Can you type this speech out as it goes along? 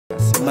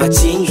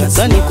Machinga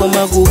sani kwa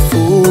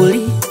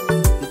Magufuli.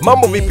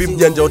 Mambo vipi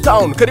mjanja wa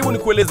town? Karibu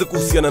nikueleze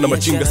kuhusiana na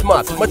Machinga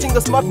Smart.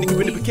 Machinga Smart ni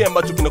kipindi pekee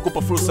ambacho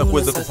kinakupa fursa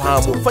kuweza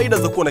kufahamu faida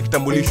za kuwa na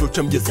kitambulisho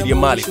cha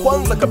mjasiriamali.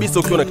 Kwanza kabisa,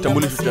 ukiwa na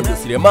kitambulisho cha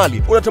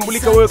mjasiriamali,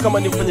 unatambulika wewe kama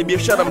ni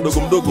mfanyabiashara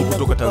mdogo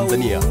kutoka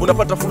Tanzania.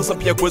 Unapata fursa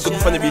pia kuweza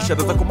kufanya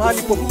biashara zako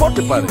mahali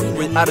popote pale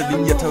kwenye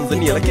ardhi ya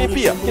Tanzania, lakini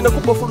pia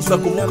kinakupa fursa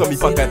kuvuka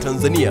mipaka ya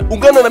Tanzania.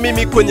 Ungana na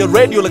mimi kwenye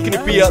radio, lakini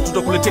pia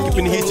tutakuletea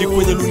kipindi hichi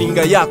kwenye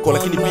runinga yako,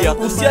 lakini pia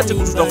usiache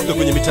kututafuta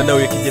kwenye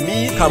mitandao ya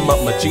kijamii kama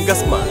Machinga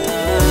Smart.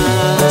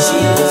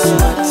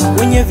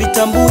 Wenye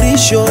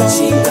vitambulisho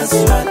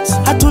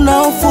hatuna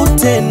hofu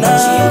tena.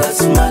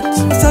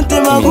 Asante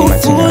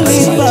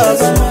Magufuli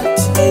baba.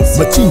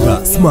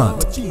 Machinga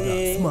Smart.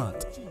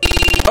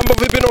 Mambo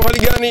vipi na hali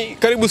gani?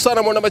 Karibu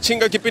sana mwana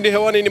Machinga, kipindi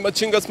hewani ni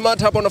Machinga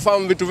Smart. Hapa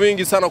unafahamu vitu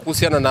vingi sana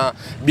kuhusiana na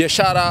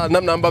biashara,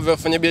 namna ambavyo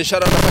wafanya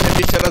biashara wanafanya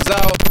biashara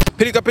zao.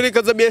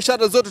 Pilika za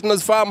biashara zote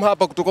tunazifahamu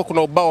hapa. Kutoka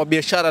kuna ubao wa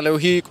biashara leo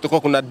hii, kutoka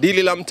kuna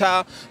dili la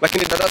mtaa,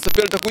 lakini darasa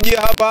pia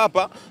litakujia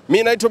hapa.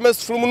 Mimi naitwa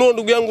Messi Fulumunua,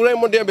 ndugu yangu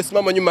Raymond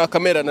amesimama nyuma ya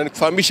kamera, na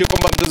nikufahamishe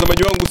kwamba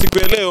mtazamaji wangu, siku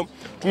ya leo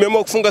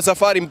tumeamua kufunga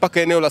safari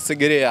mpaka eneo la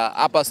Segerea.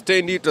 Hapa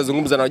stendi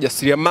tutazungumza na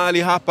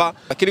wajasiriamali hapa.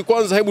 Lakini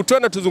kwanza hebu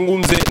twende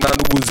tuzungumze na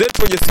ndugu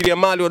zetu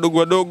wajasiriamali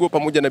wadogo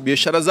pamoja na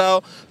biashara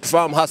zao.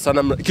 Tufahamu hasa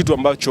namna kitu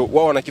ambacho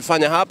wao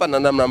wanakifanya hapa na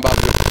namna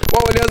ambavyo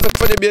wao walianza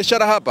kufanya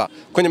biashara hapa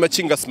kwenye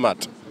Machinga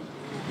Smart.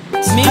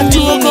 Mimi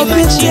ni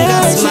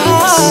Machinga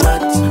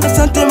Smart.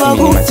 Asante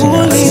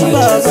Magufuli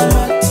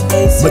baba.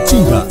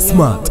 Machinga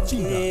Smart.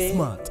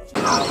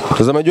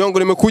 Mtazamaji wangu,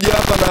 nimekuja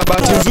hapa na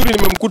bahati nzuri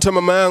nimemkuta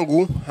mama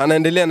yangu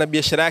anaendelea na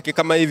biashara yake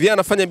kama hivi.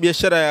 Anafanya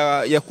biashara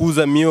ya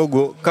kuuza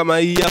miogo kama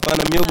hii hapa,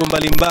 ana miogo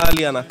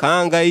mbalimbali,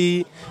 anakaanga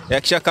hii.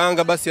 Yakisha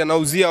kaanga basi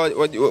anauzia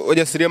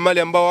wajasiriamali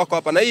ambao wako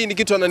hapa. Na hii ni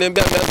kitu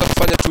ananiambia ameanza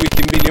kufanya tu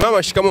wiki mbili.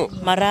 Mama, shikamoo.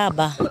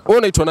 Maraba. Wewe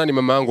unaitwa nani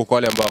mama yangu kwa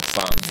wale ambao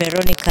wafahamu?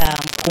 Veronica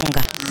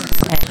Mkunga.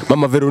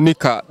 Mama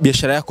Veronica,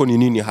 biashara yako ni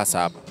nini hasa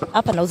hapa?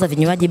 Hapa nauza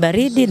vinywaji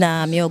baridi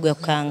na miogo ya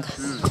kukaanga.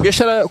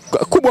 Biashara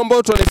kubwa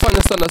ambayo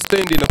tunaifanya sana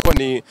stendi inakuwa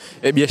ni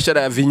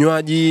biashara ya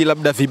vinywaji,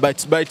 labda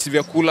bites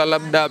vya kula,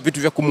 labda vitu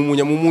vya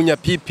kumumunya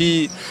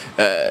pipi,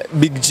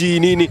 Big G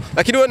nini.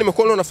 Lakini wewe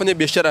nimekuona unafanya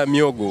biashara ya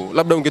miogo.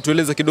 Labda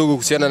ungetueleza kidogo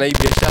kuhusiana na hii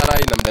biashara,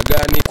 ina namna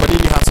gani? Kwa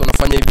nini hasa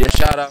unafanya hii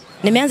biashara?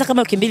 Nimeanza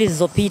kama wiki mbili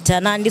zilizopita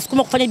na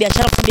nilisukuma kufanya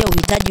biashara kwa sababu ya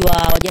uhitaji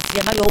wa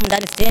wajasiriamali wa humu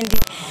ndani stendi.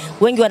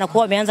 Wengi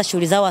wanakuwa wameanza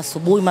shughuli zao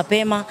asubuhi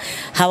mapema,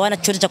 hawana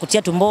chochote cha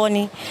kutia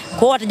tumboni. Kwa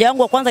hiyo wateja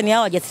wangu wa kwanza ni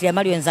hao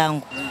wajasiriamali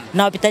wenzangu.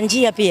 Na wapita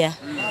njia pia.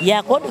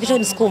 Ya kwa hiyo kisha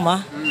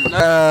nisukuma.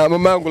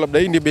 Mama yangu, labda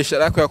hii ndio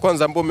biashara yako ya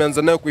kwanza ambayo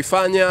umeanza nayo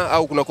kuifanya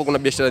au kuna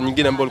biashara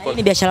nyingine ambayo ulikuwa?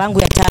 Ni biashara yangu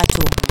ya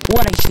tatu.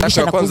 Huwa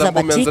najishughulisha na kuuza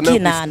batiki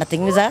na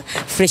natengeneza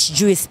fresh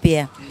juice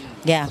pia.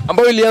 Yeah.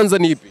 Ambayo ilianza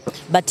ni ipi?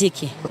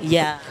 Batiki.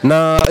 Yeah.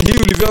 Na hii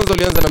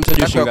ulianza na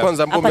mtaji wako wa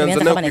kwanza ambao umeanza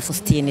nayo? Hapa ni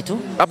 60 tu.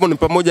 Hapo ni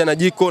pamoja na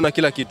jiko na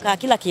kila kitu.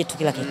 Kila kitu.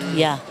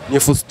 Yeah. Ni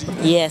 60.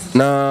 Yes.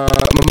 Na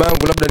mama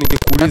yangu, labda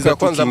ningekuuliza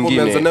kwanza ambao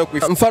umeanza nayo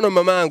mfano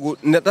mama yangu,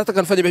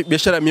 nataka nifanye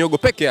biashara ya miogo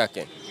peke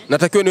yake.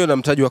 Natakiwa niwe na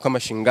mtaji wa kama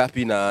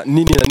shingapi na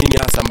nini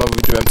hasa ambavyo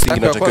vitu vya msingi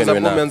natakiwa niwe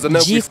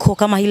nayo? Jiko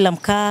kama hili la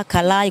mkaa,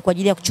 kalai kwa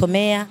ajili ya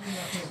kuchomea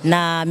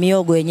na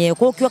miogo yenyewe. Kwa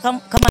hiyo ukiwa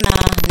kama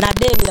na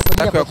deli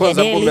la kwa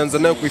kwanza ambao umeanza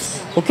nayo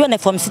ukiwa na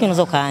 50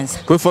 unaweza kaanza.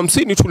 Kwa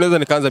 50 tu unaweza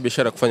nikaanza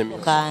biashara ya kufanya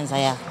miogo. Kaanza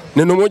ya.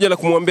 Neno moja la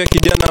kumwambia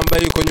kijana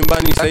ambaye yuko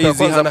nyumbani sasa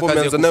hizi hana kazi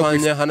ya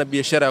kufanya, hana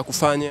biashara ya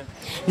kufanya.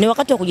 Ni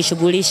wakati wa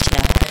kujishughulisha.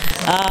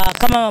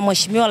 Kama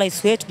Mheshimiwa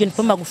Rais wetu John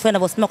Pombe Magufuli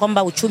anavyosema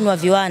kwamba uchumi wa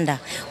viwanda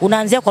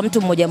unaanzia kwa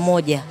mtu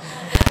mmoja.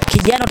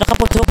 Kijana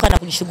utakapotoka na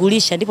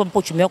kujishughulisha ndipo mpo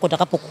uchumi wako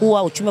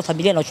utakapokuwa, uchumi wa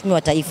familia na uchumi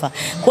wa taifa.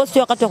 Kwa hiyo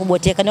sio wakati wa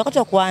kubweteka, ni wakati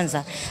wa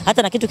kuanza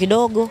hata na kitu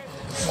kidogo,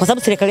 kwa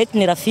sababu serikali yetu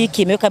ni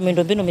rafiki, imeweka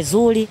miundombinu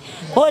mizuri.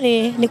 Kwa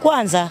hiyo ni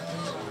kwanza.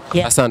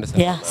 Yeah. Asante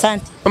sana. Yeah,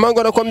 asante. Mamangu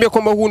anakuambia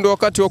kwamba huu ndio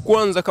wakati wa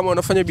kuanza kama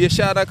unafanya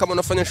biashara, kama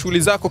unafanya shughuli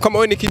zako, kama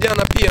wewe ni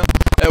kijana pia,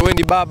 wewe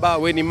ni baba,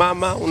 wewe ni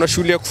mama, una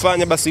shughuli ya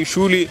kufanya, basi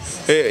shughuli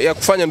ya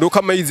kufanya ndio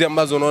kama hizi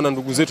ambazo unaona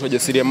ndugu zetu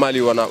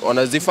wajasiriamali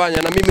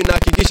wanazifanya. Na mimi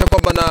nahakikisha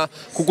kwamba na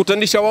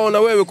kukutanisha wao na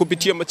wewe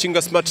kupitia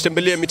Machinga Smart.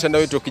 Tembelea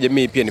mitandao yetu ya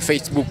kijamii, pia ni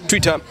Facebook,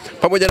 Twitter,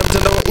 pamoja na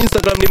mtandao wa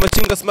Instagram ni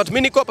Machinga Smart.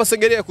 Mimi niko hapa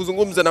Segerea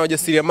kuzungumza na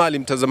wajasiriamali,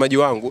 mtazamaji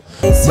wangu.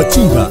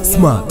 Machinga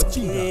Smart.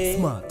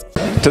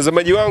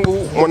 Mtazamaji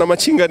wangu, mwana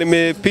Machinga,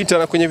 nimepita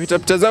na kwenye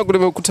vitapita zangu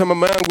nimekuta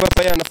mama yangu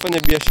hapa, yeye anafanya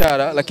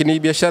biashara, lakini hii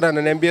biashara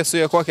ananiambia sio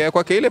ya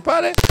kwake ile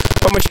pale.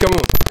 Mama, shikamoo.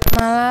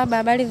 Maraba,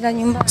 habari za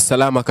nyumba?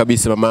 Salama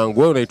kabisa mama yangu.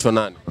 Wewe unaitwa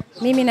nani?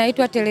 Mimi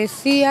naitwa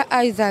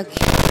Teresia Isaac.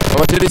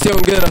 Mama Teresia,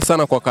 hongera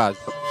sana kwa kazi.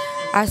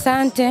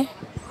 Asante.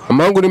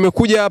 Mama yangu,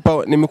 nimekuja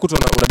hapa nimekuta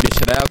una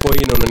biashara yako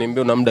hii na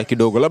unaniambia una muda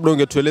kidogo. Labda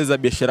ungetueleza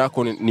biashara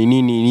yako ni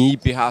nini, ni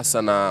ipi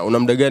hasa na una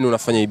muda gani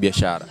unafanya hii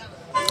biashara?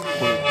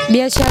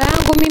 Biashara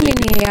yangu mimi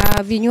ni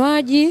ya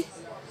vinywaji.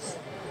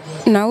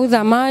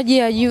 Nauza maji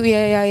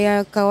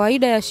ya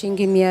kawaida ya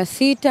shilingi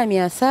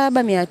 600,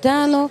 700,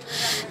 500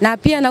 na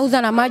pia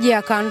nauza na maji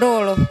ya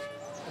kandolo.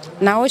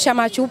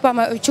 Naosha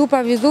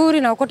chupa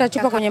vizuri, naokota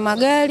chupa kwenye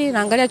magari,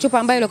 naangalia chupa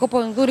ambayo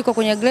ilikopo nzuri kwa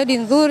kwenye grade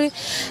nzuri,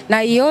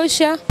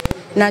 naiosha,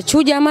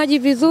 nachuja maji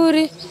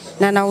vizuri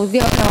na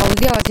nawauzia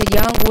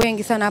wateja wangu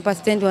wengi sana hapa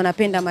stendi,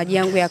 wanapenda maji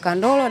yangu ya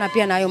kandolo na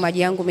pia na hayo maji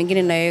yangu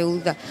mengine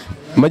ninayouza.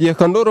 Maji ya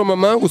kandolo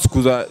mama yangu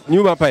siku za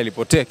nyuma hapa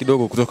ilipotea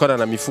kidogo kutokana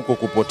na mifuko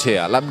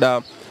kupotea.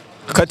 Labda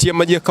kati ya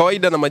maji ya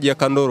kawaida na maji ya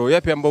kandolo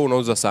yapi ambao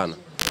unauza sana?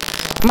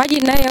 Maji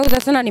ninayouza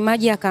sana ni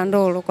maji ya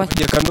kandolo.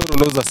 Maji ya kandolo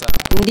unauza sana?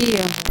 Ndio.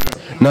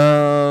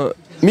 Na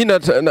mimi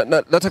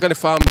nataka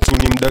nifahamu tu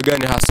ni muda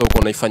gani hasa uko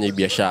unaifanya hii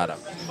biashara?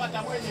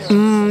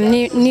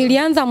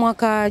 Nilianza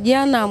mwaka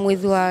jana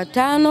mwezi wa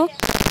 5.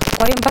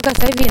 Kwa hiyo mpaka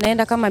sasa hivi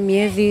inaenda kama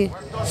miezi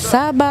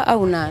 7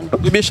 au 8.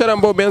 Ni biashara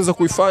ambayo umeanza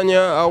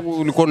kuifanya au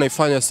ulikuwa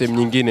unaifanya sehemu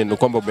nyingine ndio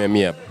kwamba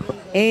umehamia hapa?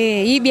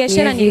 Hii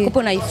biashara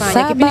nilikuwa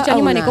naifanya. Kipindi cha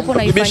nyuma nilikuwa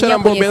naifanya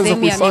kwenye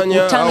sehemu ya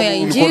mikutano ya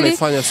Injili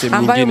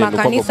ambayo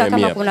makanisa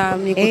kama kuna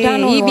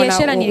mikutano. Hii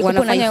biashara nilikuwa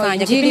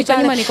naifanya. Kipindi cha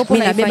nyuma nilikuwa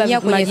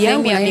naibeba kwenye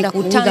sehemu ya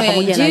mikutano ya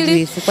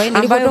Injili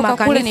ambayo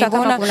makanisa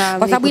kama kuna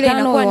kwa sababu ile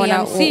inakuwa ni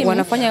ya msimu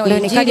wanafanya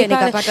Injili,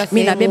 nikapata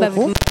mimi nabeba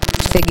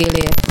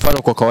segelea.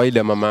 Mfano kwa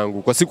kawaida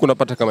mamangu, kwa siku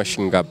unapata kama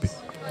shilingi ngapi?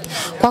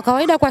 Kwa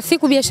kawaida kwa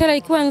siku biashara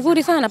ikiwa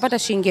nzuri sana napata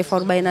shilingi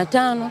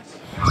 45,000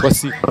 kwa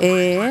siku.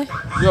 Hiyo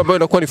ambayo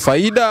inakuwa ni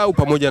faida au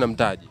pamoja na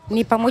mtaji?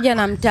 Ni pamoja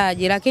na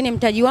mtaji, lakini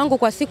mtaji wangu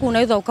kwa siku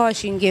unaweza ukawa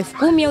shilingi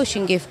 10,000 au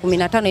shilingi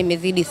 15,000,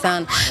 imezidi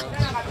sana.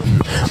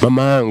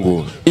 Mama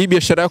yangu, hii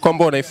biashara yako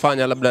ambayo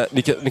unaifanya, labda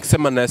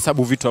nikisema na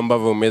hesabu vitu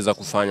ambavyo umeweza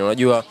kufanya.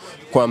 Unajua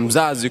kwa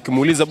mzazi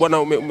ukimuuliza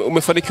bwana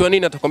umefanikiwa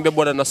nini, atakwambia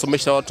bwana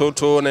nasomesha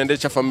watoto,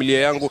 naendesha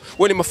familia yangu.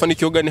 Wewe ni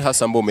mafanikio gani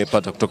hasa ambayo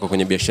umepata kutoka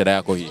kwenye biashara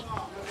yako hii?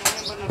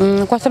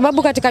 Kwa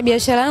sababu katika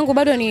biashara yangu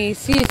bado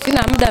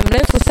sina muda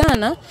mrefu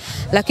sana,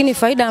 lakini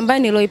faida ambayo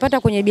niloipata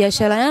kwenye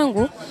biashara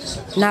yangu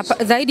na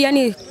zaidi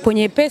yani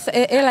kwenye pesa,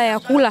 hela ya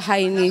kula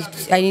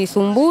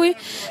hainisumbui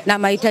na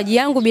mahitaji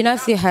yangu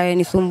binafsi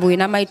hayanisumbui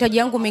na mahitaji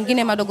yangu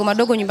mengine madogo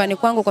madogo nyumbani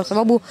kwangu, kwa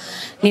sababu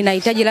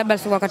ninahitaji labda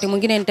wakati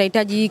mwingine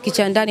nitahitaji hiki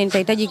cha ndani,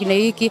 nitahitaji kile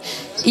hiki,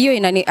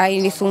 hiyo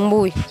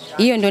hainisumbui.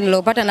 Hiyo ndio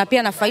nilopata, na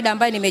pia na faida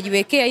ambayo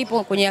nimejiwekea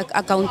ipo kwenye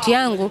akaunti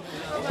yangu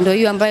ndio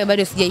hiyo ambayo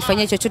bado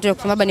sijaifanyia chochote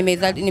kwa sababu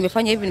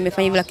nimefanya hivi,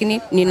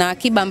 lakini nina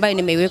akiba ambayo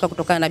nimeiweka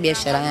kutokana na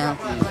biashara yangu.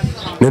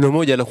 Neno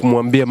moja la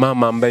kumwambia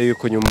mama ambaye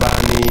yuko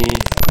nyumbani,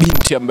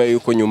 binti ambaye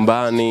yuko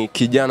nyumbani,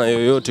 kijana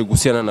yoyote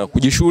kuhusiana na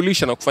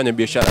kujishughulisha na kufanya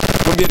biashara,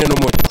 mwambie neno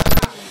moja.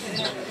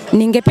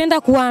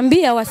 Ningependa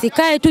kuwaambia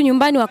wasikae tu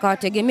nyumbani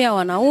wakawategemea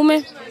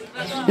wanaume,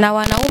 na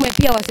wanaume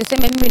pia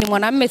wasiseme mimi ni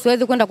mwanamume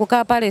siwezi kwenda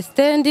kukaa pale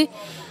stendi.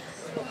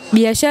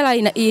 Biashara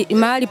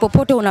mahali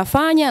popote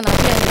unafanya, na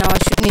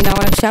pia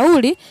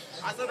ninawashauri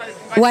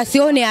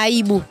wasione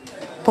aibu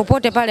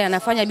popote pale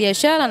anafanya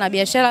biashara,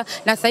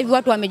 na sasa hivi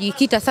watu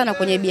wamejikita sana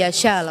kwenye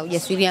biashara,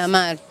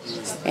 ujasiriamali.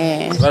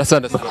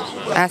 Asante.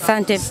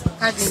 Asante.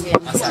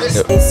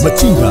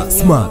 Machinga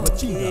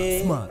Smart.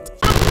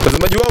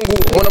 Watazamaji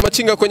wangu, mwana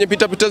Machinga kwenye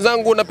pitapita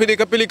zangu na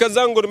pilika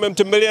zangu,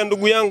 nimemtembelea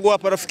ndugu yangu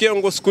hapa, rafiki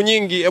yangu siku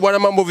nyingi. Bwana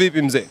mambo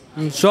vipi mzee?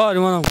 Shwari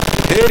mwanangu.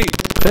 Heri.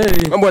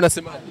 Mambo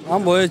yanasemaje?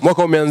 Mambo yetu.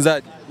 Mwaka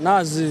umeanzaje?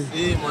 Nazi.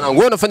 Mwanangu,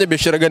 wewe unafanya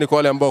biashara gani kwa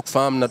wale ambao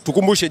kufahamu, na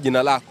tukumbushe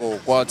jina lako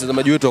kwa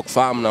watazamaji wetu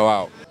wakufahamu na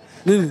wao?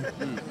 Mimi.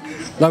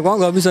 La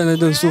kwangu kabisa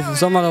naitwa Yusufu.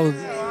 Sama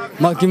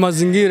la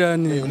kimazingira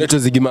yani. Unaitwa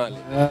Zigimale.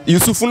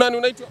 Yusufu nani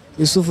unaitwa?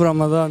 Yusufu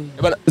Ramadhani.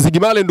 Bwana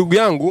Zigimale ndugu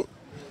yangu,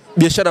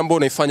 biashara ambayo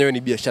unaifanya wewe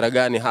ni biashara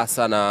gani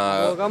hasa? Na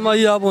kama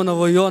hii hapo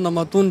unavyoiona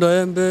matunda,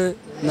 embe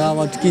na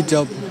matikiti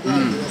hapo.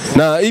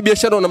 Na hii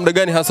biashara una muda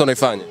gani hasa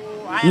unaifanya?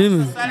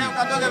 Mimi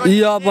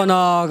hii hapa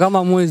na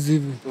kama mwezi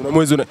hivi. Una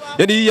mwezi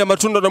yaani hii ya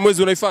matunda na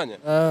mwezi unaifanya?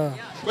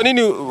 Kwa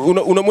nini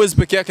una mwezi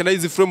peke yake? Na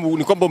hizi frame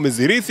ni kwamba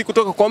umezirithi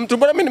kutoka kwa mtu?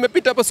 Bwana mimi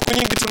nimepita hapa siku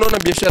nyingi tunaona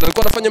biashara.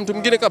 Alikuwa anafanya mtu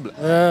mwingine kabla?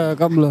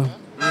 Kabla.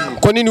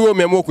 Kwa nini wewe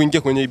umeamua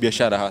kuingia kwenye hii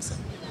biashara hasa?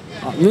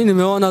 Mimi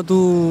nimeona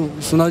tu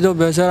unajua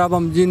biashara hapa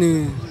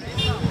mjini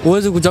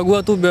huwezi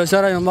kuchagua tu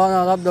biashara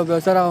maana labda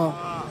biashara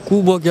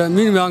kubwa.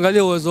 Mimi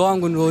nimeangalia uwezo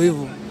wangu ndio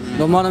hivyo.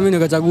 Ndio maana mimi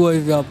nikachagua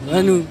hivi hapa.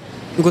 Yaani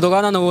ni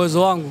kutokana na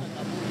uwezo wangu.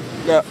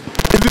 Na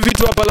hivi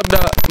vitu hapa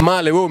labda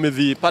male wewe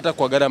umevipata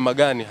kwa gharama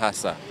gani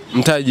hasa?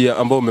 Mtaji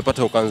ambao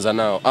umepata ukaanza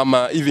nao,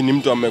 ama hivi ni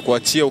mtu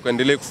amekuachia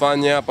ukaendelee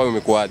kufanya hapa,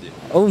 umekuaje?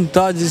 Au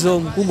mtaji sio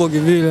mkubwa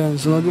kivile,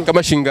 unajua.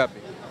 Kama shilingi ngapi?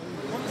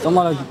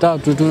 Kama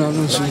 300 tu na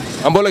nusu.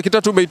 Ambao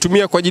 300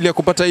 umeitumia kwa ajili ya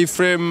kupata hii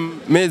frame,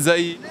 meza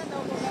hii?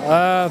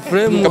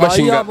 Frame kama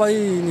hii hapa hii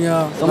ni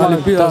ya kama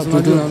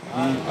 300 tu.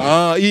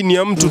 Hii ni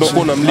ya mtu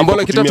unakuwa unamlipa. Ambao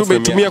 300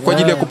 umeitumia kwa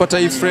ajili ya kupata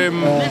hii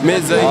frame,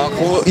 meza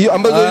hii.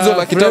 Ambazo hizo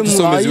 300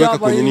 sio umeziweka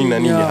kwenye nini na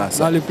nini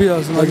hasa? Nalipia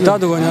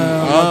 300 kwenye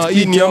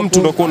hii ni ya mtu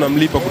unakuwa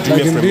unamlipa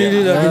kutumia frame.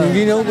 200 lakini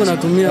nyingine huko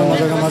natumia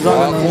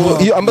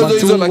mazaka. Ambazo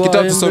hizo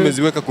 300 sio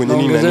umeziweka kwenye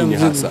nini na nini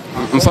hasa?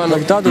 Mfano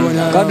 300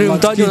 kwenye kadri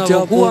mtaji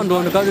unapokuwa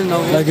ndio kadri na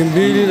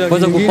 200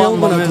 kwanza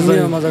kupamba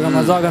natumia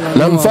mazaka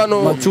na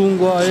mfano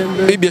machungwa,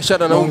 embe. Hii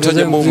biashara na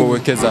mtaji ambao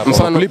umewekeza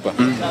mfano lipa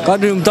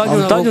kadri mtaji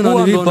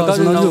unalipa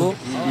kadri unavyo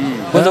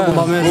kwanza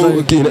kupameza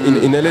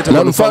inaleta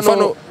na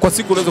mfano kwa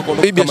siku unaweza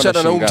kuondoka. Hii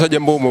biashara na mtaji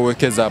ambao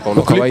umewekeza hapa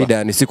una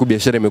kawaida, ni siku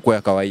biashara imekuwa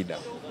ya kawaida.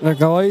 Ya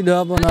kawaida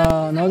hapa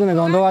na naweza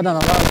nikaondoka hata na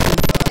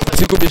basi.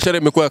 Siku biashara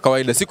imekuwa ya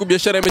kawaida. Siku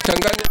biashara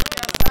imechanganya.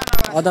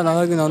 hata na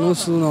laki na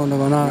nusu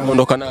naondoka nayo.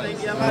 Ondoka nayo.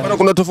 Bwana,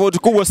 kuna tofauti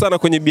kubwa sana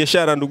kwenye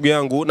biashara ndugu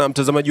yangu na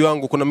mtazamaji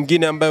wangu. Kuna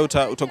mwingine ambaye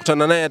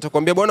utakutana naye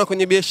atakwambia bwana,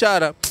 kwenye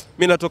biashara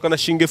mimi natoka na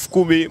shilingi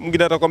 10,000,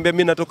 mwingine atakwambia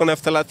mimi natoka na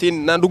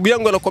 30,000, na ndugu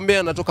yangu anakuambia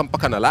anatoka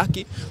mpaka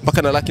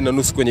na laki na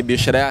nusu kwenye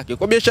biashara yake.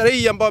 Kwa biashara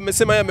hii ambayo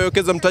amesema yeye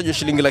amewekeza mtaji wa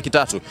shilingi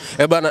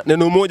 300,000. Bwana,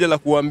 neno moja la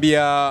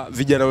kuambia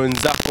vijana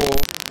wenzako,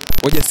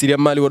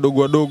 wajasiriamali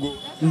wadogo.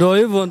 Ndio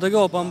hivyo,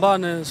 natakiwa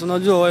wapambane,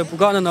 unajua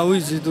waepukane na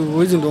wizi tu,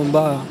 wizi ndio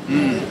mbaya.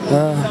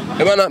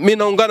 Bwana, mimi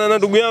naungana na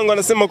ndugu yangu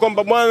anasema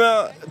kwamba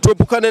bwana,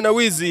 tuepukane na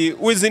wizi,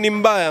 wizi ni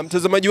mbaya.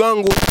 Mtazamaji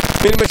wangu,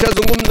 mimi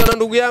nimeshazungumza na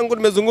ndugu yangu,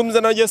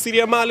 nimezungumza na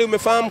wajasiriamali,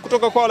 umefahamu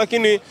kutoka kwao,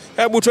 lakini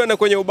hebu tuende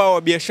kwenye ubao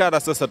wa biashara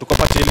sasa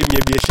tukapate elimu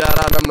ya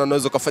biashara, namna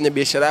unaweza kufanya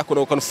biashara yako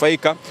na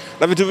ukanufaika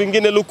na vitu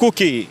vingine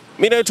lukuki.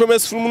 Mimi naitwa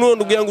Mesfumunuo,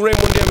 ndugu yangu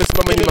Raymond ndiye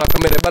amesimama nyuma ya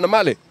kamera. Bwana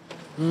Male.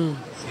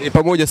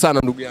 Pamoja sana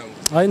ndugu yangu.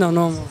 Haina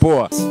noma.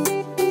 Poa.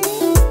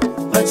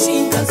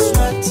 Machinga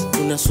Smart,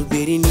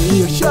 tunasubiri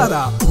nini?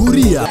 Biashara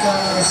huria.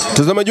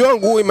 Mtazamaji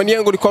wangu, imani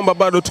yangu ni kwamba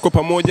bado tuko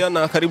pamoja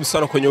na karibu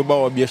sana kwenye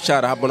ubao wa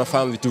biashara. Hapo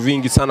nafahamu vitu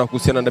vingi sana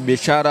kuhusiana na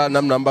biashara,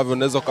 namna ambavyo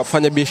unaweza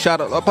kufanya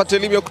biashara, upate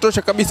elimu ya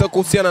kutosha kabisa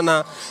kuhusiana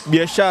na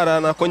biashara.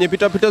 Na kwenye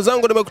pita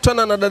zangu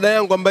nimekutana na dada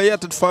yangu ambaye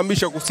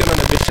atatufahamisha kuhusiana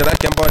na biashara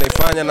yake ambayo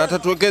anaifanya, na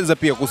atatuelekeza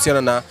pia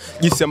kuhusiana na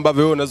jinsi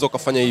ambavyo wewe unaweza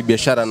kufanya hii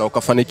biashara na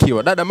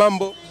ukafanikiwa. Dada,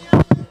 mambo?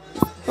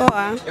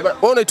 Poa.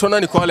 Wewe unaitwa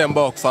nani kwa wale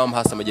ambao wakufahamu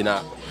hasa majina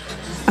yako?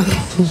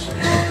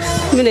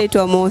 Mimi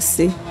naitwa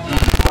Mosi.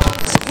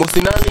 Mosi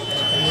nani?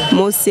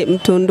 Mosi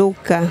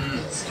Mtunduka.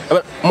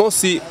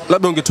 Mosi,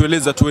 labda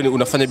ungetueleza tu wewe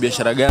unafanya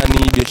biashara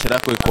gani, biashara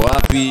yako iko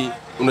wapi,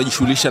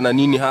 unajishughulisha na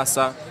nini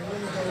hasa?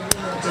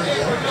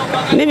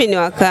 Mimi ni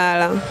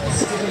wakala.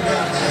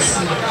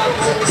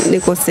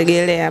 Niko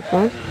Segerea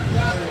hapa.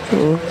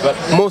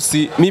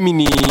 Mosi, mimi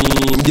ni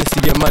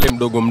mjasiriamali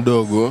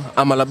mdogo,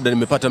 ama labda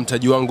nimepata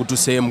mtaji wangu tu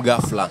sehemu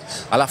ghafla,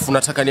 alafu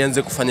nataka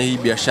nianze kufanya hii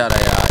biashara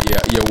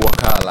ya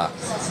uwakala.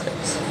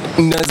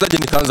 Ninawezaje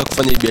nikaanza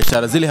kufanya hii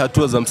biashara? Zile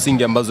hatua za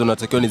msingi ambazo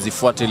natakiwa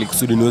nizifuate ili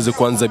kusudi niweze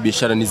kuanza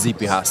biashara ni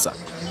zipi hasa?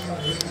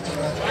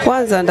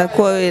 Kwanza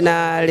natakuwa uwe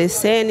na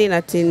leseni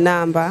na TIN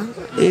number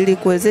ili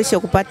kuwezesha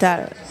kupata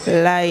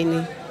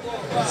line.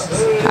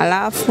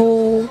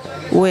 Alafu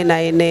uwe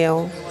na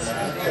eneo.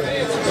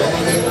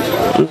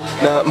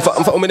 Na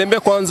umeniambia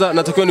kwanza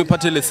natakiwa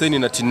nipate leseni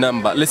na TIN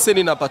number.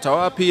 Leseni napata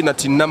wapi na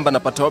TIN number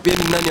napata wapi?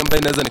 Yaani nani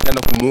ambaye naweza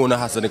nikaenda kumuona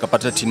hasa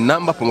nikapata TIN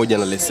number pamoja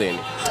na leseni?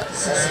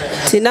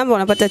 TIN number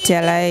unapata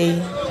TRA.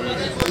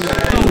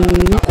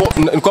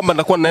 Ni kwamba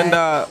nitakuwa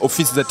naenda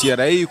ofisi za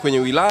TRA kwenye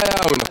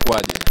wilaya au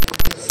inakuwaje?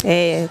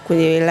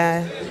 Kwenye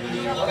wilaya.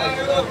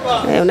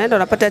 Unaenda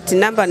unapata TIN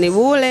number ni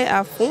bure,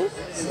 afu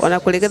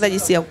wanakuelekeza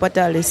jinsi ya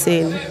kupata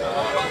leseni.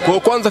 Kwa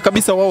kwanza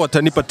kabisa wao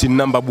watanipa TIN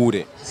number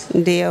bure.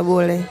 Ndio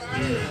bure.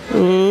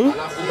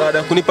 Baada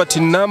ya kunipa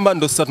TIN number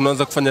ndo sasa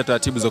tunaanza kufanya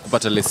taratibu za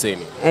kupata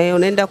leseni.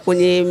 Unaenda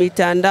kwenye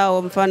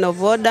mitandao mfano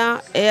Voda,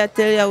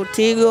 Airtel au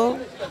Tigo,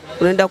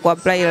 unaenda ku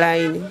apply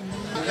line.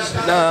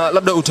 Na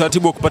labda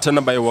utaratibu wa kupata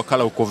namba ya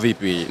wakala uko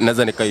vipi?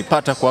 Naweza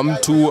nikaipata kwa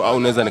mtu au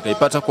naweza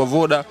nikaipata kwa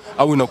Voda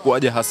au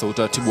inakuwaje hasa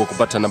utaratibu wa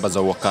kupata namba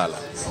za wakala?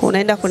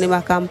 Unaenda kwenye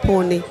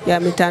makampuni ya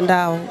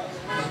mitandao.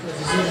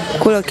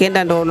 Kule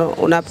ukienda ndo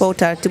unapewa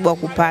utaratibu wa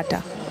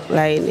kupata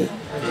line.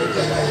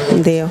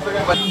 Ndio.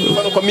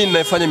 Mfano kwa mimi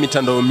ninafanya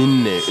mitandao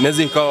minne,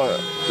 inaweza ikawa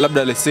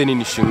labda leseni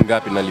ni shilingi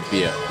ngapi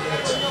nalipia?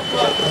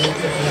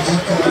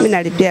 Mimi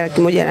nalipia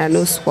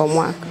 1,500,000 kwa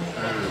mwaka.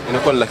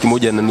 Inakuwa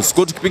 1,500,000.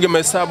 Kwa tukipiga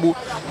mahesabu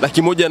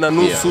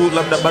 1,500,000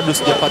 labda bado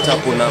sijapata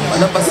hapo namba.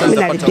 Namba sasa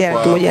nitapata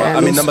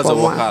kwa namba za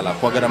wakala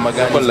kwa gharama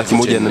gani? Kwa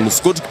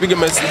 1,500,000. Kwa tukipiga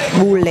mahesabu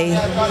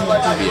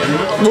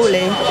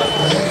bure.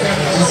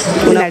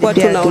 Unakuwa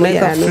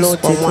tunaweka float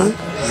kwa mwaka.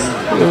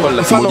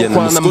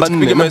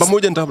 Namba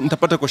moja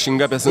nitapata kwa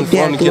shilingi ngapi? Sasa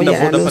mfano nikienda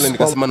Voda pale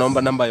nikasema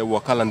naomba namba ya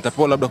wakala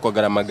nitapewa labda kwa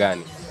gharama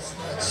gani?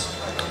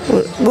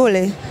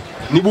 Bure.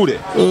 Ni bure?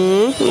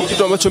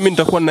 Kitu ambacho mimi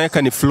nitakuwa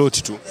naweka ni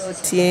float tu.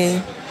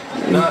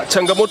 Na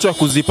changamoto ya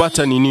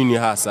kuzipata ni nini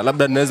hasa?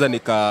 Labda naweza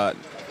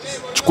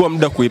nikachukua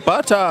muda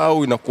kuipata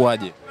au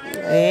inakuwaje?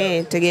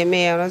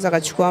 Tegemea, unaweza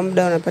kuchukua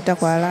muda unapata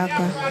kwa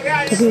haraka.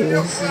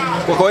 Tegemea.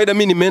 Kwa kawaida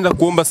mimi nimeenda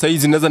kuomba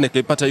saizi naweza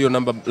nikaipata hiyo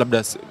namba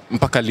labda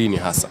mpaka lini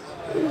hasa?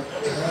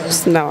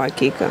 Sina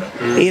uhakika.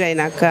 Ila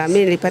inakaa. Mimi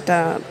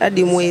nilipata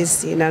hadi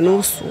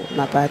 1.5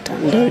 napata.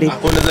 Ndio lipo.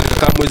 Kwa naweza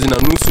nikakaa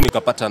 1.5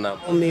 nikapata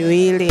namba.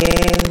 2.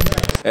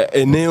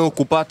 Eneo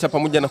kupata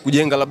pamoja na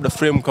kujenga labda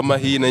frame kama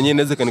hii na yenyewe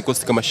inaweza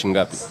kanikosti kama shilingi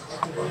ngapi?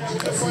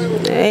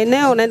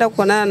 Eneo unaenda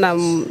kuonana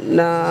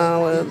na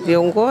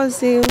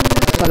viongozi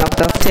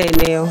wanakutafutia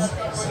eneo.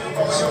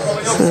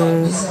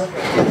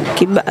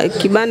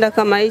 Kibanda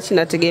kama hichi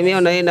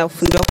nategemea na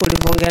ufundi wako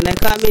ulivyoongea naye.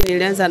 Kama mimi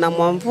nilianza na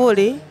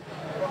mwamvuli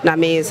na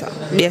meza.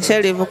 Biashara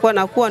ilivyokuwa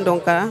nakuwa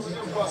ndo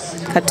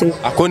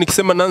Kwa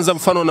nikisema naanza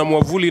mfano na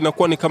mwavuli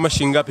inakuwa ni kama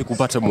shilingi ngapi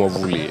kupata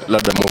mwavuli?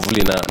 Labda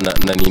mwavuli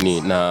na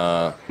nini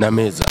na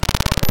meza.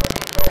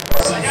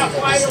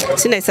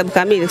 Sina hesabu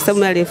kamili kwa sababu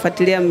mimi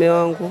nilifuatilia mume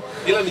wangu.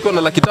 Ila nilikuwa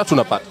na 300,000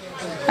 napata.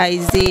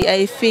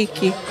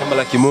 haifiki kama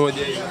 100,000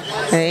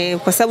 hivi.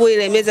 Kwa sababu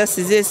ile meza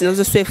zile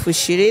zinauzwa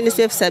 20,000,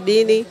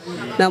 70,000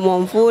 na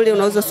mwamvuli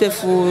unauzwa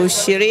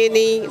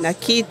 20,000 na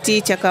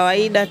kiti cha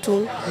kawaida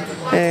tu.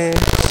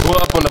 Kwa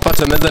hapo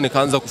unapata naweza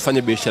nikaanza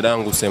kufanya biashara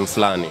yangu sehemu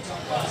fulani.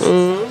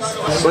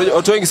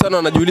 Watu wengi sana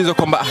wanajiuliza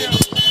kwamba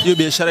hiyo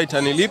biashara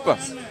itanilipa?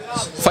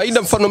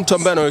 Faida, mfano mtu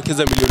ambaye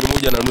anawekeza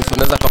 1.5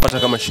 anaweza kupata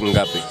kama shilingi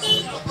ngapi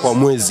kwa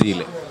mwezi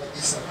ile?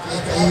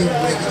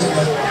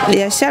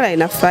 Biashara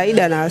ina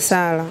faida na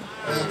hasara.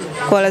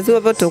 Kwa lazima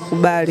wote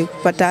ukubali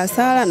kupata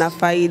hasara na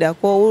faida.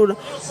 Kwa hiyo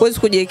huwezi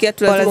kujiwekea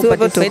tu lazima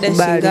upate faida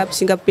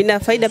shilingi ngapi. Na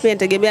faida pia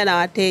inategemea na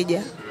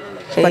wateja.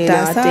 Kupata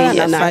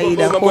hasara na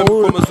faida. Kwa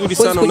hiyo mazuri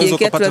sana unaweza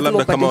kupata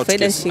labda kama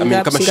faida shilingi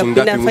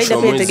ngapi mwisho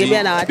wa mwezi,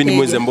 kipindi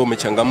mwezi ambao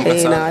umechangamka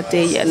sana. Na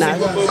wateja na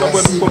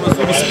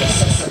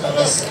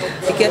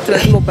kiatu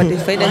lazima upate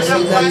faida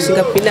shilingi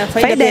ngapi. Na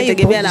faida pia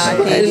inategemea na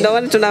wateja. Ndio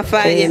maana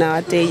tunafanya na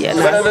wateja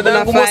na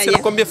tunafanya.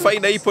 Nakwambia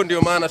faida ipo,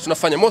 ndio maana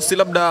tunafanya. Mosi,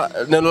 labda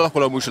neno lako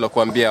la mwisho la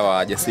kuambia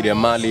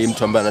wajasiriamali,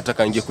 mtu ambaye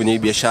anataka aingie kwenye hii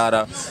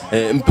biashara,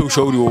 mpe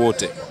ushauri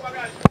wowote.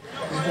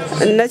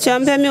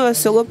 Ninachoambia mimi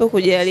wasiogope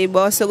kujaribu,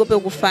 wasiogope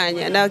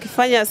kufanya. Na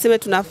wakifanya aseme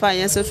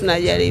tunafanya, sio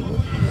tunajaribu.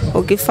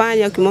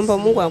 Ukifanya, ukimwomba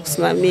Mungu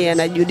akusimamia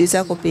na juhudi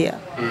zako pia.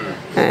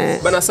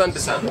 Bana, asante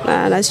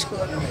sana.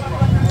 Nashukuru.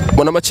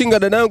 Bwana Machinga,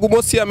 dada yangu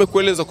Mosi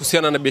amekueleza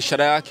kuhusiana na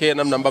biashara yake,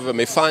 namna ambavyo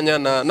ameifanya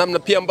na namna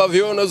pia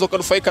ambavyo wewe unaweza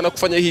kunufaika na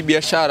kufanya hii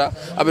biashara.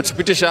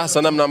 Ametupitisha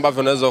hasa namna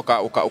ambavyo unaweza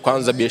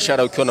ukaanza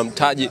biashara ukiwa na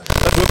mtaji.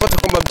 Na tumepata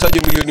kwamba mtaji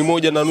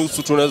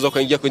 1.5 tunaweza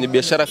kuingia kwenye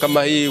biashara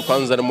kama hii,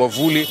 ukaanza na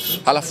mwavuli,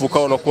 halafu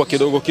ukawa unakuwa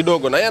kidogo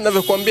kidogo. Na yeye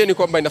anavyokuambia ni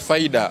kwamba ina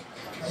faida.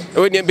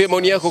 Wewe niambie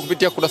maoni yako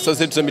kupitia kurasa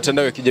zetu za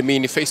mitandao ya kijamii,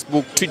 ni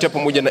Facebook, Twitter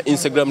pamoja na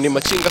Instagram, ni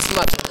Machinga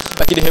Smart.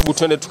 Lakini hebu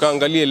tuende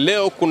tukaangalie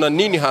leo kuna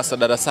nini hasa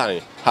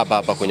darasani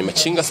hapa kwenye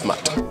Machinga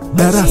Smart.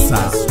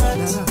 Darasa.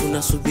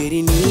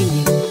 Unasubiri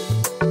nini?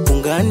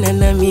 Ungana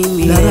na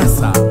mimi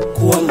Darasa.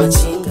 kuwa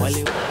Machinga.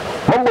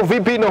 Mambo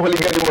vipi na hali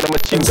gani mwana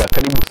Machinga?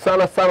 Karibu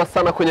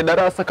sana kwenye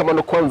darasa. Kama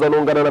ndo kwanza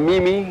unaungana na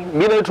mimi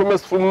naitwa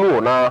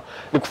Mesfumnuo, na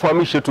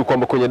nikufahamishe tu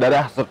kwamba kwenye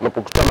darasa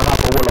tunapokutana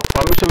hapa huwa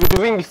nakufahamisha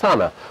vitu vingi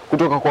sana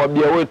kutoka kwa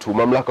wabia wetu,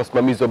 mamlaka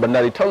usimamizi wa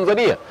bandari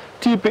Tanzania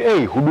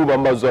TPA, huduma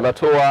ambazo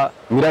wanatoa,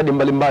 miradi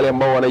mbalimbali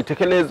ambao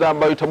wanaitekeleza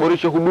ambayo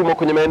itaboresha huduma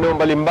kwenye maeneo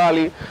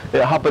mbalimbali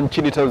hapa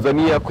nchini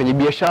Tanzania kwenye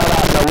biashara,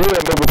 na wewe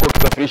ambaye umekuwa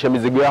ukisafirisha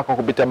mizigo yako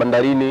kupitia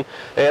bandarini,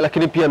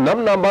 lakini pia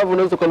namna ambavyo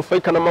unaweza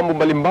kunufaika na mambo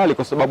mbalimbali,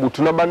 kwa sababu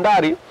tuna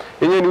bandari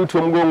yenyewe ni uti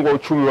wa mgongo wa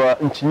uchumi wa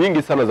nchi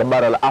nyingi sana za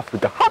bara la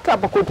Afrika. Hata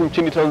hapa kwetu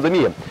nchini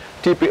Tanzania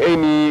TPA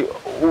ni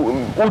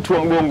uti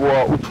wa mgongo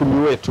wa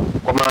uchumi wetu,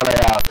 kwa maana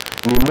ya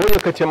ni moja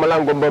kati ya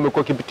malango ambayo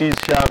yamekuwa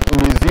kipitisha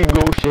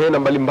mizigo, shehena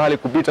mbalimbali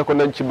kupita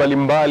kwenda nchi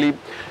mbalimbali,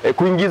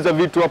 kuingiza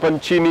vitu hapa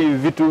nchini,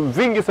 vitu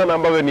vingi sana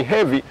ambavyo ni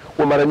heavy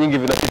kwa mara nyingi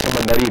vinapita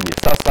bandarini.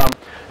 Sasa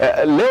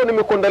leo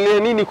nimekuandalia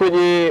nini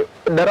kwenye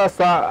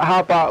darasa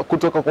hapa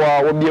kutoka kwa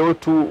wabia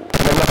wetu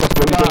mamlaka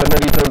usimamizi wa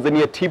bandari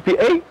Tanzania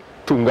TPA?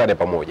 Tuungane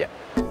pamoja.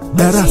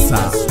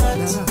 Darasa.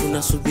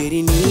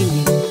 Unasubiri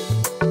nini?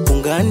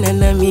 Ungana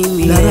na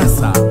mimi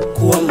Darasa.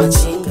 kuwa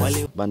Machinga.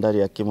 Bandari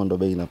ya Kimondo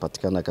Bay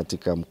inapatikana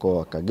katika mkoa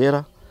wa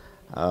Kagera,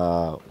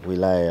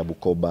 wilaya ya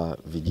Bukoba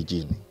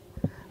vijijini.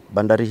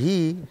 Bandari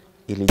hii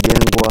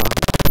ilijengwa,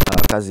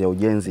 kazi ya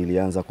ujenzi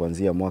ilianza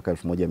kuanzia mwaka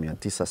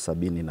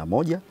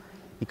 1971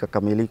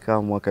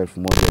 ikakamilika mwaka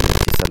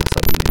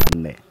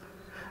 1974.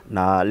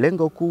 Na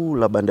lengo kuu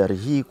la bandari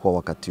hii kwa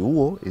wakati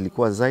huo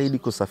ilikuwa zaidi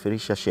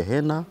kusafirisha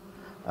shehena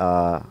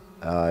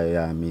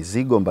ya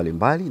mizigo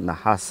mbalimbali, na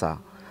hasa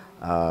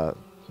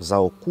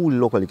zao kuu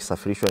lilokuwa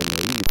likisafirishwa eneo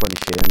hili ilikuwa ni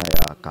shehena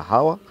ya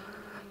kahawa,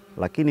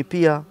 lakini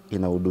pia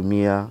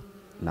inahudumia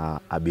na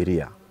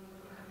abiria.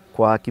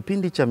 Kwa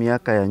kipindi cha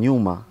miaka ya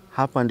nyuma,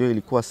 hapa ndio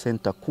ilikuwa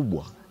senta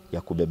kubwa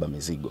ya kubeba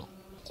mizigo.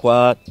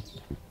 Kwa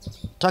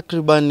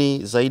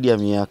takribani zaidi ya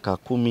miaka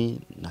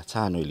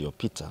 15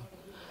 iliyopita,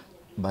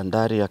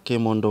 bandari ya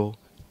Kimondo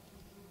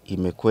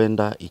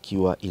imekwenda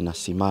ikiwa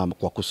inasimama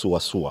kwa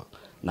kusuasua,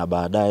 na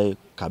baadaye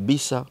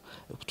kabisa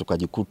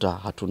tukajikuta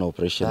hatuna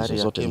operation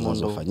zozote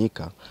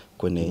zinazofanyika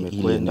kwenye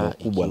ile eneo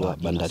kubwa la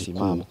bandari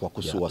kuu kwa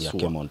kusuasua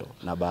Kimondo.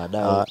 Na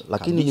baadaye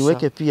lakini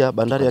niweke pia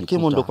bandari ya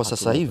Kimondo kwa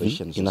sasa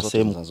hivi ina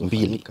sehemu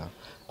mbili.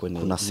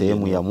 Kuna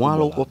sehemu ya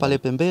mwalo huko pale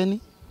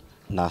pembeni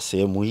na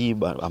sehemu hii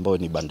ambayo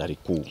ni bandari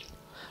kuu.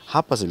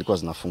 Hapa zilikuwa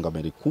zinafunga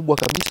meli kubwa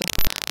kabisa,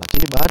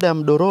 lakini baada ya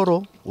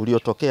mdororo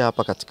uliotokea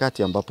hapa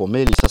katikati ambapo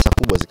meli sasa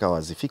kubwa zikawa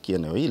hazifiki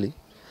eneo hili,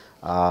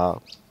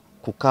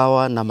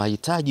 kukawa na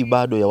mahitaji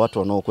bado ya watu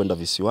wanaokwenda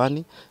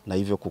visiwani, na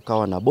hivyo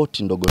kukawa na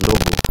boti ndogo ndogo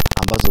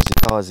ambazo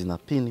zikawa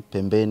zinapini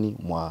pembeni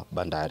mwa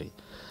bandari.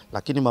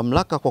 Lakini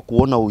mamlaka kwa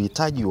kuona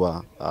uhitaji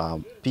wa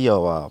pia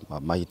wa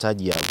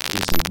mahitaji ya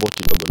hizi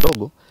boti ndogo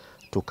ndogo,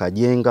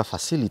 tukajenga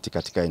facility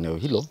katika eneo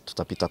hilo,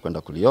 tutapita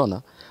kwenda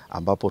kuliona,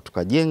 ambapo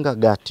tukajenga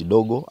gati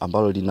dogo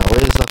ambalo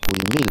linaweza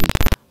kuhimili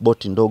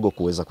boti ndogo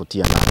kuweza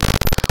kutia ndani.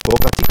 Kwa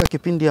katika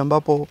kipindi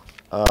ambapo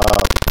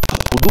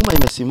huduma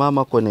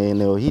imesimama kwenye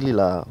eneo hili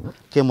la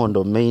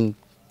Kimondo Main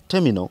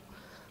Terminal,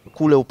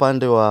 kule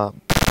upande wa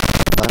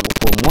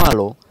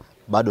mwalo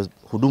bado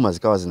huduma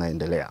zikawa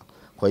zinaendelea.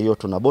 Kwa hiyo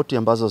tuna boti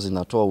ambazo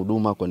zinatoa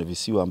huduma kwenye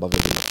visiwa ambavyo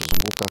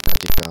vinatuzunguka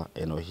katika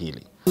eneo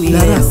hili.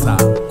 Darasa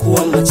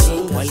kuwa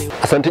machinga.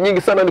 Asante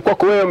nyingi sana ni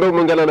kwako wewe ambaye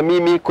umeungana na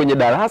mimi kwenye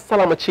darasa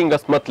la Machinga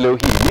Smart leo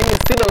hii. Mimi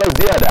sina la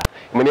ziada.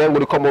 Imani yangu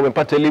ni kwamba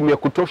umepata elimu ya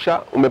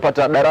kutosha,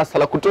 umepata darasa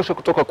la kutosha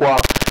kutoka kwa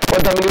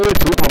wadhamini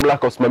wetu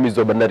Mamlaka ya Usimamizi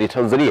wa Bandari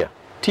Tanzania,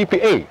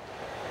 TPA.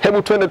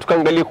 Hebu twende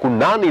tukaangalie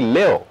kunani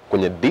leo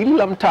kwenye dili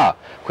la mtaa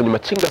kwenye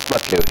Machinga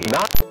Smart leo hii.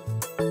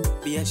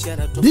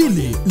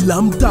 dili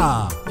la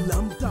mtaa.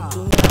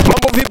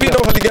 Mambo vipi na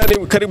hali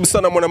gani? Karibu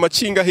sana mwana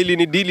Machinga, hili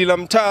ni dili la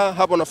mtaa.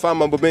 Hapa unafahamu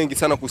mambo mengi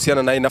sana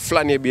kuhusiana na aina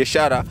fulani ya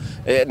biashara.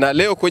 Na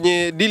leo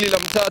kwenye dili la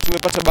mtaa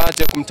tumepata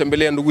bahati ya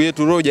kumtembelea ndugu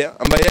yetu Roja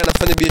ambaye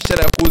anafanya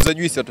biashara ya kuuza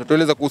juisi.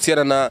 Atatueleza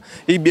kuhusiana na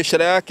hii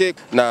biashara yake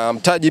na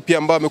mtaji pia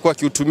ambao amekuwa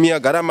akiutumia,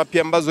 gharama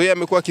pia ambazo yeye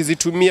amekuwa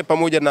akizitumia,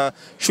 pamoja na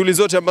shughuli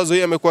zote ambazo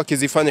yeye amekuwa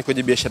akizifanya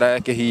kwenye biashara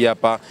yake hii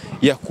hapa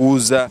ya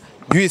kuuza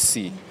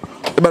juisi.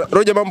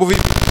 Roja, mambo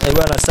vipi?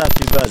 Bwana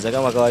safi brother,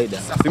 kama kawaida.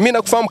 Safi. Mimi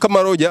nakufahamu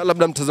kama Roja,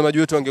 labda mtazamaji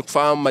wetu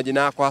angekufahamu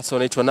majina yako hasa,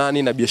 unaitwa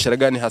nani na biashara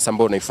gani hasa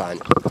ambayo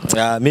unaifanya?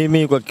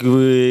 Mimi kwa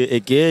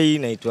AKA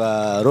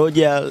naitwa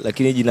Roja,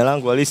 lakini jina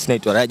langu halisi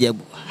naitwa Rajab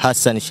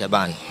Hassan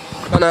Shabani.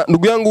 Bana,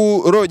 ndugu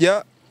yangu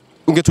Roja,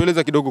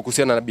 ungetueleza kidogo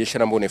kuhusiana na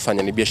biashara ambayo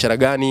unaifanya? Ni biashara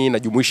gani,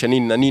 inajumuisha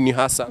nini na nini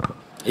hasa?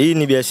 Hii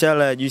ni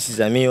biashara ya juisi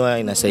za miwa,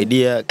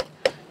 inasaidia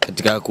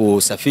katika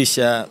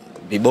kusafisha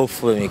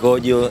vibofu vya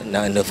mikojo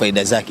na ndio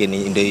faida zake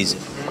ndio hizo.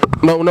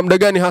 Na una muda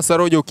gani hasa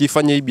Roja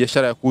ukifanya hii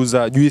biashara ya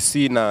kuuza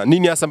juisi, na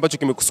nini hasa ambacho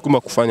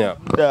kimekusukuma kufanya?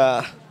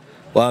 Muda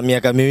wa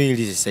miaka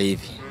 2 sasa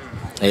hivi.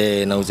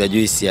 Nauza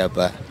juisi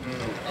hapa.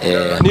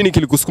 Nini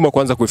kilikusukuma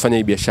kwanza kuifanya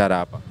hii biashara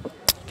hapa?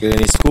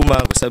 Kilinisukuma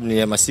kwa sababu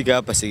nilihamasika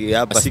hapa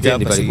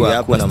palikuwa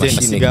hakuna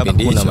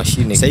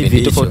mashine. Sasa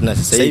hivi tofauti na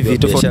sasa hivi,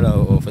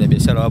 wafanya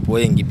biashara wapo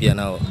wengi pia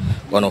nao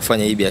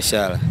wanaofanya hii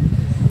biashara.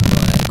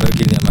 Kwa hiyo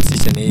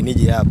kilihamasisha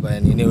nije hapa,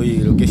 yani eneo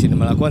hili location.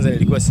 Mara kwanza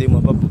nilikuwa sehemu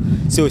ambapo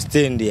sio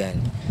stand,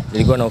 yani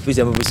nilikuwa na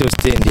ofisi ambapo sio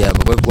stand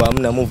hapa. Kwa hiyo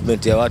hamna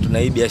movement ya watu, na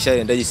hii biashara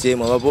inahitaji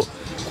sehemu ambapo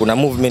kuna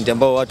movement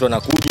ambao watu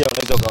wanakuja,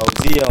 wanaweza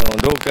kuwauzia,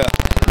 wanaondoka,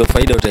 ndio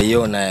faida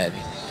utaiona yani.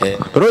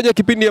 Roja,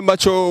 kipindi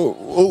ambacho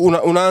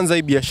unaanza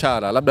hii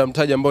biashara, labda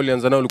mtaji ambao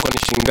ulianza nao ulikuwa ni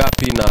shilingi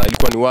ngapi na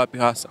ilikuwa ni wapi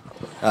hasa?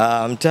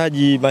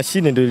 Mtaji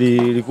mashine ndio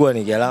ilikuwa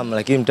ni gharama,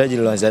 lakini mtaji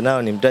nilianza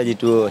nao ni mtaji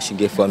tu wa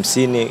shilingi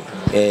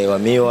 50,000 wa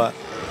miwa.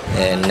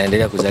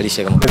 Naendelea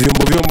kuzalisha kama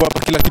vyombo hapa,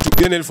 kila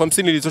kitu. Yani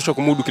 50,000 ilitosha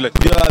kumudu kila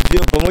kitu.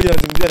 Vyo pamoja na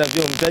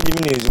vyo mtaji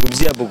mimi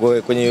nilizungumzia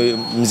hapo kwenye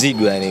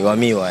mzigo yani wa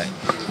miwa.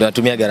 Ndio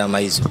natumia gharama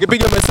hizo.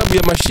 Ukipiga mahesabu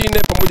ya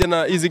mashine pamoja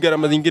na hizi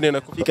gharama zingine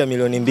inafika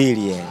milioni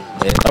 2 yani.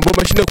 Hapo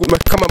mashine,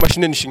 kama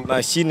mashine ni shilingi?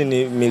 Mashine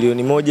ni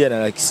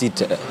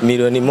 1,160,000.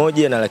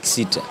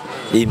 1,160,000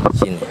 hii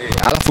mashine.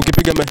 Alafu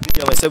ukipiga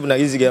mahesabu na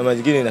hizi gharama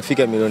zingine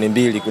inafika milioni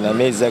 2. Kuna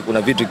meza,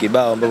 kuna vitu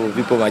kibao ambavyo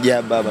vipo,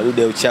 majaba,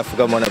 madude ya uchafu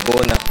kama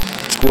unavyoona.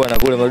 Kuwa na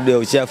kule madudu ya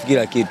uchafu,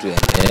 kila kitu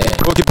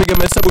Kwa ukipiga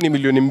mahesabu ni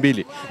milioni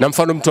 2. Na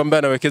mfano mtu ambaye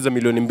anawekeza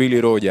milioni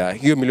 2 Roja,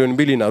 hiyo milioni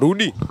 2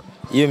 inarudi?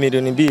 Hiyo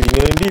milioni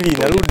 2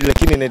 inarudi,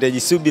 lakini inahitaji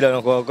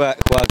subira kwa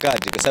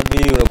wakati, kwa sababu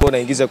hii unakuwa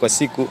unaingiza kwa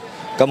siku.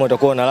 Kama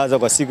utakuwa unalaza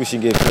kwa siku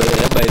shilingi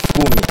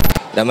 10,000,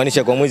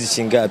 inamaanisha kwa mwezi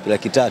shilingi ngapi?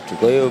 300,000.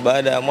 Kwa hiyo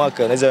baada ya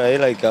mwaka unaweza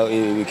hela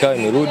ikawa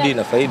imerudi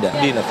na faida.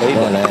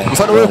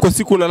 Mfano wewe kwa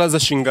siku unalaza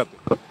shilingi ngapi?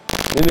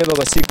 Mimi hapa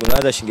kwa siku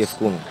naanza shilingi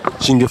 10,000.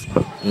 Shilingi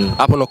 10,000.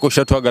 Hapo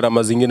unakosha tu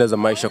gharama zingine za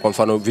maisha, kwa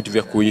mfano vitu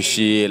vya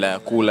kuishi, hela ya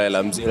kula,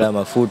 hela mzima, hela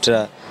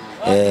mafuta,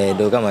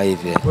 ndio kama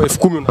hivi.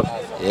 10,000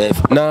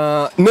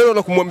 na neno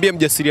la kumwambia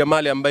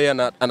mjasiriamali ambaye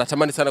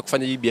anatamani sana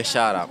kufanya hii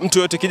biashara, mtu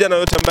yote, kijana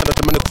yote ambaye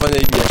anatamani kufanya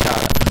hii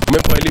biashara,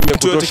 umempa elimu ya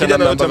kutosha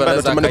na ambaye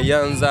anatamani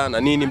kuanza na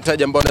nini,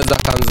 mtaji ambao anaweza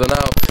kaanza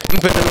nao,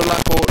 mpe neno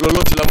lako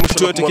lolote la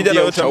mwisho yote, kijana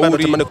yote ambaye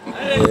anatamani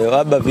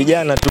labda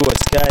vijana tu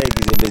wasikae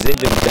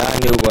kizembezembe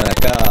mtaani huko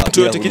wanakaa,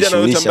 mtu yote, kijana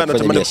yote ambaye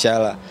anatamani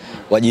biashara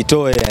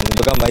wajitoe, yani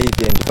ndio kama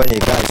hivi, tufanye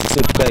kazi,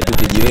 sio tukae tu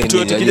kijiweni, mtu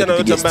yote, kijana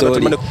yote ambaye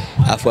anatamani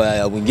afu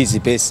auingizi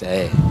pesa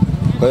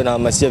Kwa hiyo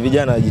nahamasisha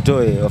vijana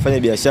wajitoe, wafanye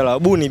biashara,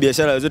 wabuni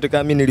biashara zote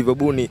kama mimi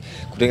nilivyobuni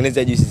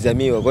kutengeneza juisi za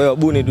miwa. Kwa hiyo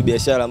wabuni tu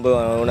biashara ambayo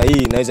wanaona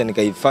hii naweza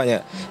nikaifanya,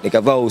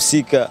 nikavaa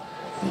uhusika,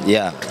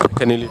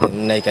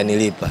 na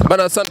ikanilipa.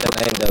 Bana, asante.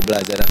 Naenda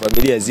brother, na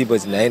familia zipo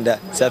zinaenda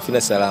safi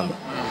na salama.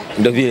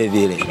 Ndio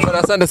vile. Bana,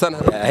 asante sana.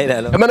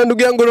 Maana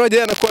ndugu yangu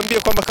Roja anakuambia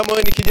kwamba kama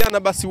wewe ni kijana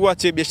basi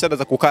uache biashara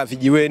za kukaa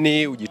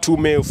vijiweni,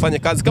 ujitume, ufanye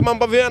kazi kama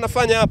ambavyo yeye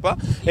anafanya hapa,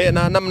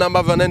 na namna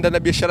ambavyo anaenda na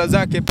biashara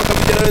zake, mpaka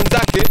vijana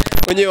wenzake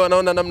wenyewe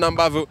wanaona namna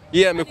ambavyo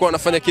yeye amekuwa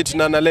anafanya kitu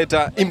na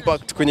analeta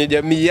impact kwenye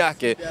jamii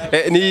yake.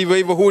 Ni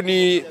hivyo, huu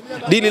ni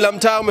dili la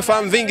mtaa,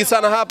 umefahamu vingi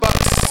sana hapa.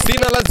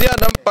 Sina la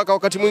ziada mpaka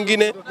wakati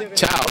mwingine.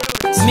 Ciao.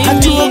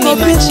 Mimi ni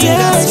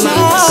Machinga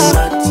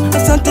Smart.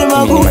 Asante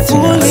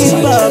Magufuli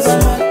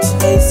baba.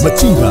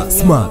 Machinga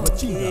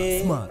Smart.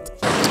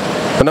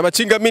 Na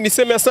Machinga, mimi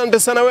niseme asante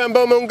sana wewe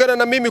ambao umeungana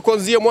na mimi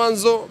kuanzia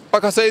mwanzo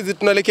mpaka sasa hizi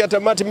tunaelekea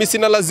tamati. Mimi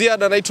sina la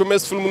ziada. Naitwa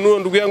Mesful Munuo,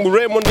 ndugu yangu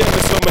Raymond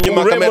amesimama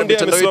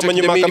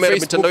nyuma kamera,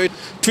 mitandao yetu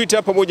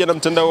Twitter pamoja na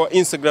mtandao wa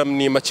Instagram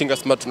ni Machinga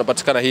Smart,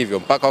 tunapatikana hivyo.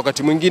 Mpaka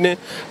wakati mwingine,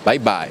 bye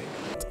bye.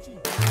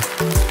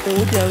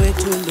 Muda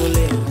wetu ndo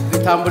leo,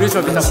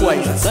 vitambulisho vitakuwa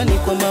hivi.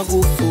 Kwa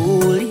Magufuli.